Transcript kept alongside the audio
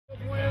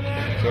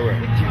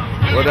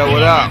What up,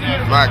 what up?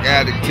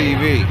 MaCaATIC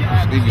TV,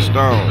 Stevie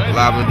Stone,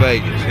 live in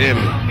Vegas. Hear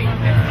me?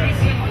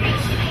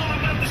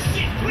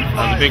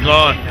 How's it been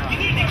going?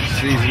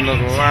 Season of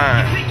the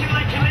line.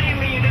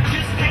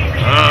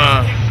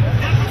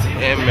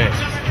 Hear me?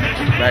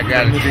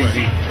 MaCaATIC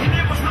TV.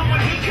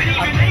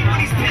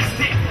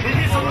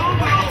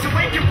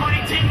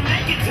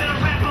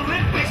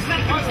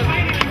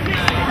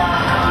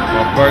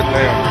 My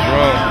birthday, I'm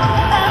drunk.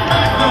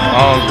 I'm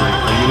hungry.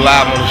 And you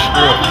live on the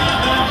strip.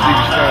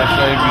 Stevie Stone,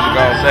 same music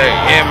all day.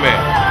 Yeah, man.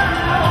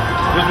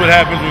 This is what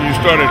happens when you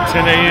start at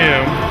 10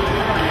 a.m.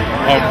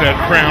 off that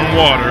Crown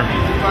Water.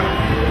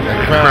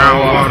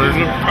 Crown Water is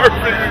a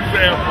perfect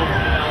example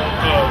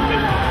of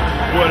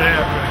what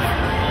happens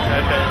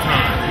at that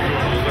time. You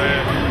know what I'm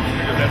saying?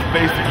 Because that's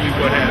basically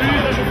what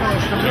happens.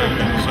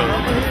 So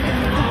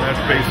that's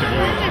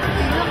basically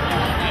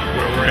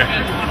where we're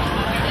at.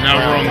 Now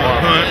we're on the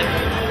hunt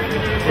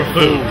for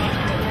food.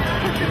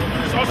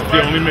 That's the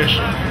only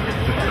mission.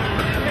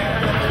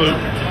 Food.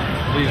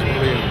 Please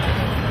believe.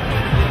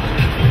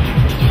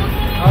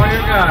 How are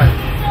you guys?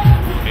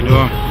 How you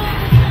doing?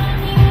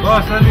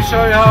 Boss, let me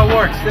show you how it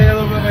works. Stay a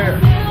little bit here.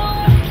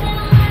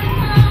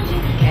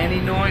 Any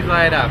noise,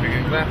 light up. You're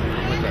gonna clap.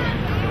 What's up?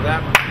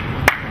 Clap.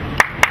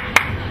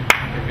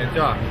 Good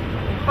job.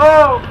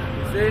 Oh!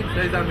 See?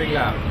 Say something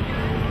loud.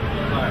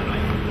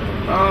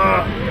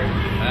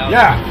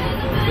 Yeah.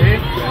 See?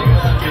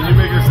 Can you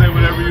make it say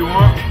whatever you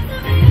want?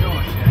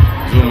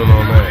 Zooming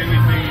on that.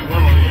 Anything you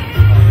want on here.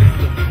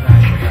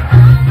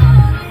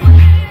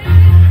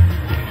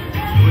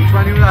 Which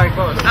one do you like,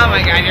 boss? Oh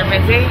my god, you're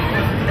busy?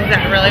 Is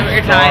that really what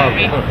you're telling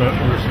me?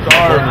 We're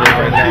starving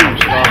right now.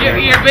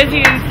 You're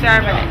busy and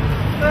starving.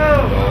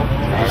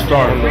 We're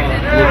starving.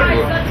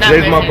 Not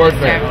Today's my busy,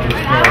 birthday.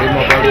 Today's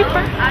my birthday.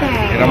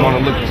 And I'm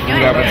on the look for food.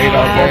 I've been ate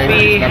all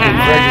day.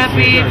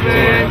 Happy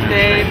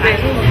birthday,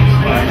 baby.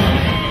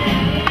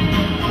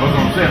 That's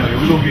what I'm saying. Like,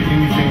 if we don't get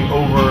anything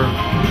over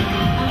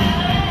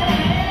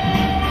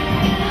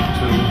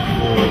 2,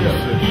 4,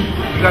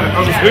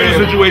 6. Here's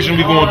the situation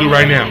we're going through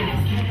right now.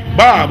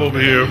 Bob over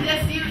here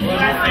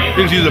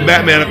thinks he's a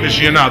Batman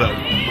aficionado.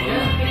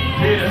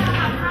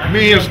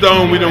 Me and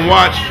Stone, we done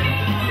watched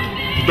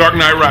Dark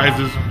Knight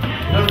Rises.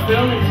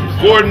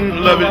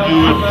 Gordon Levitt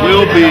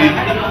will be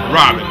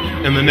Robin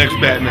in the next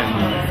Batman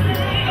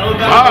movie.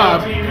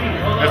 Bob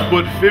has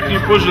put 50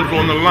 push-ups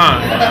on the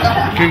line,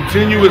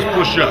 continuous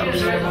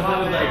push-ups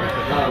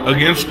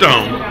against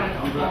Stone.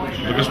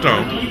 Look at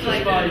Stone.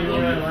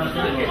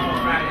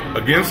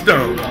 Against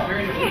Stone.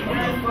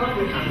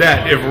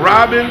 That if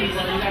Robin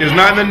is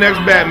not in the next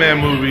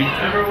Batman movie,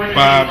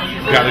 Bob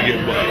gotta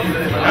get bucked.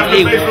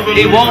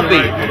 He won't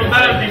be.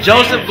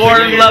 Joseph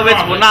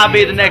Gordon-Levitt will not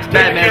be the next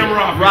Batman.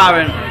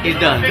 Robin, he's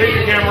done. Take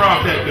the camera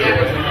off that dude.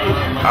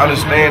 I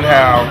understand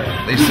how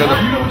they set up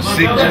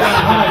seeds,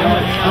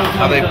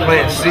 how they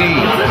plant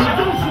seeds.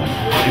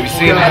 If you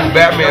see in the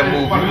Batman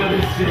movie,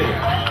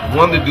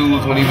 one of the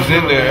dudes, when he was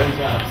in there,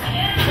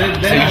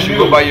 said you should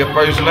go by your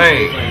first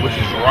name, which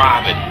is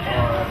Robin.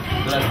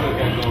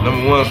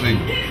 Number one, see.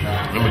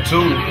 Number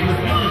two,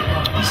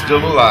 he's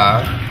still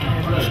alive.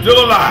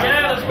 Still alive.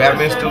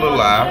 Batman's still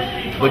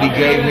alive, but he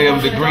gave him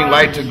the green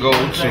light to go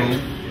to the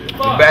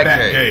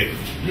Batcave.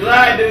 You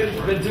lied, dude.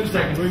 It's been 2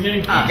 seconds.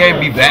 He can't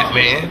be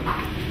Batman.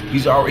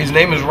 His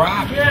name is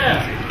Robin.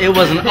 It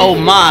was an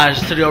homage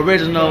to the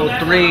original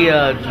 3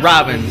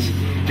 Robins.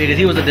 Because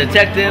he was a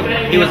detective,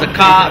 he was a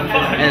cop,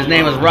 and his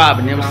name was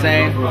Robin, you know what I'm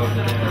saying?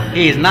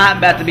 He's not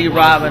about to be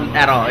Robin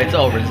at all. It's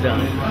over, it's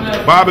done.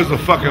 Bob is a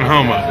fucking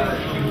homo.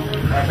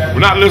 We're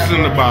not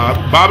listening to Bob.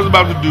 Bob is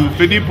about to do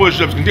 50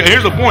 push-ups.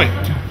 Here's the point.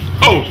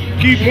 Oh,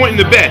 keep pointing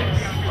the bet.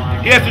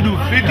 He has to do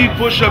 50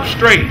 push-ups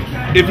straight.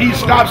 If he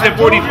stops at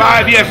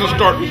 45, he has to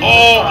start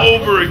all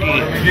over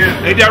again.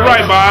 Ain't that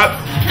right, Bob?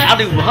 I'll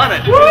do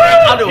 100.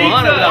 I'll do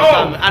 100 without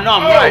stopping. I know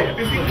I'm right.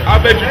 I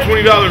bet you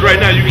 $20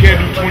 right now you can't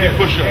do 20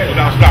 push-ups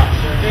without stopping.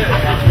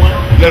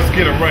 Let's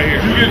get him right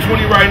here. You get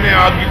 20 right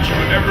now, I'll get you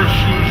whatever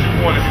shoes you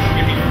want. If you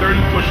can give me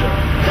 30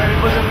 push-ups.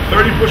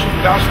 30 push-ups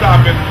without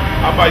stopping,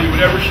 I'll buy you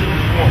whatever shoes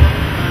you want.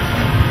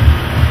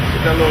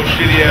 Get that little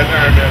shitty ass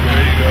iron back.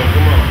 There you go.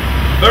 Come on.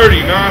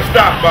 30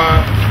 non-stop,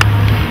 Bob.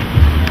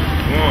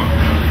 1,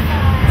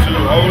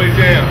 2, all the way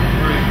down.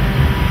 3,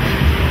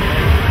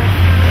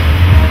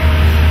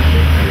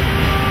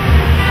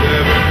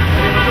 7,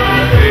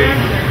 8,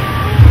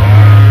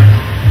 9,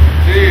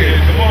 10.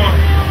 Come on.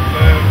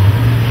 11,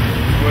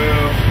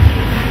 12,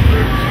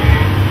 13,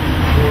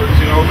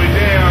 14, all the way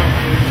down.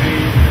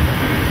 15,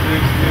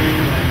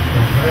 16,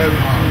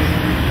 17,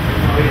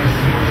 18,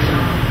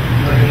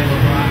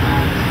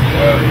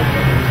 12.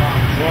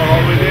 Come on,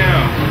 all the way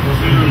down.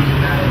 2,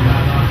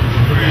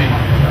 3,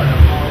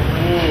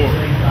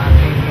 4,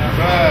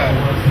 5,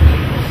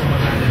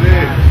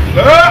 6.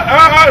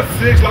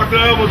 6. Lock the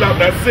elbows out.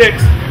 That's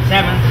 6.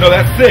 7. No,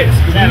 that's 6.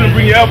 Because you didn't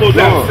bring your elbows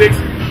out. 6,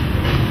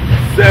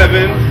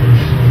 7.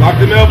 Lock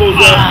them elbows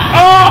up.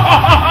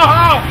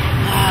 Oh,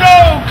 so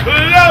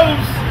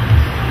close.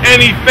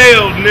 And he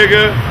failed,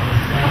 nigga.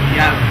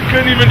 Yeah.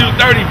 Couldn't even do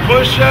 30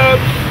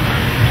 push-ups.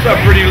 What's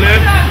up, pretty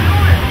lip?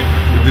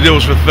 The deal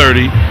was for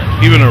 30.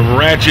 Even a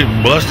ratchet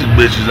busted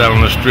bitches out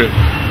on the strip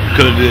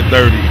could have did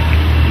 30.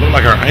 Look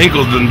like her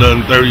ankles done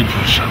 30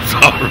 push-ups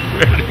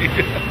already.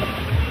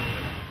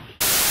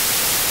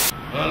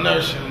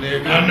 Inertia,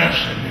 nigga.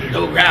 Inertia, nigga.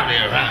 No gravity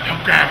around. No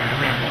gravity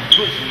around.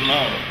 Pushing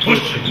long.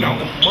 Pushing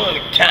on.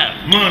 Money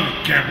count. Money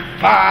count.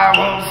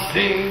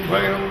 516,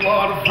 bring the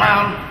water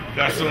fountain.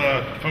 That's from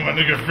my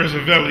nigga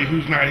Frizzavelli,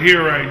 who's not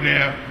here right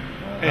now,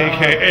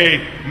 aka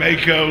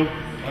Mako,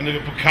 my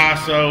nigga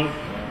Picasso,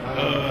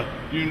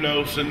 you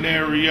know,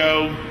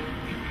 Scenario,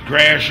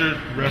 Grasher,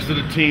 rest of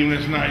the team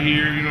that's not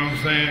here, you know what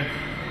I'm saying?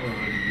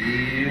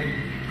 Yeah.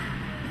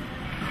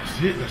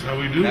 That's it, that's how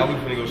we do Now it. we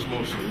finna go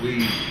smoke some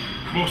weed.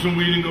 Smoke some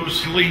weed and go to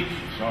sleep.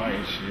 Sorry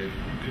and shit.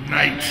 Good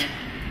night.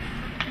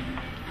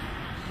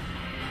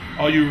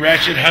 All you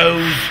ratchet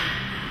hoes,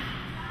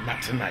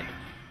 not tonight.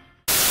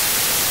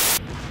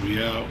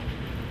 We out,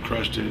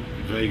 crushed it,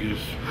 Vegas,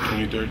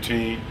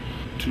 2013.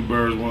 2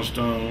 birds, 1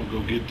 stone, go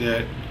get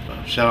that.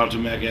 Shout out to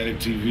MaCaATIC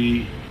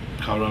TV,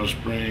 Colorado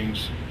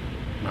Springs,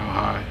 Mile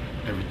High,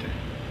 everything.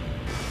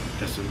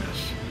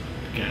 SMS,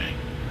 the gang.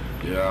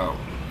 Yeah,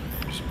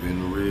 it's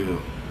been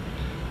real.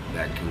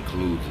 That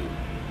concludes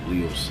it.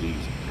 Leo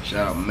season.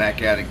 Shout out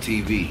MaCaATIC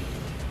TV.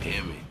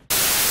 Hear me.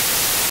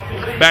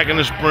 Back in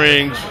the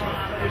Springs,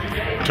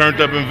 turned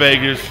up in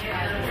Vegas,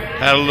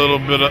 had a little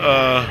bit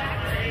of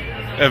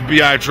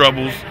FBI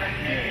troubles,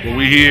 but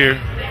we here.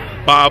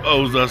 Bob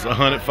owes us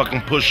 100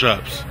 fucking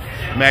push-ups.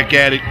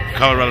 MaCaATIC,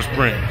 Colorado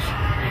Springs.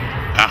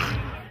 Ah.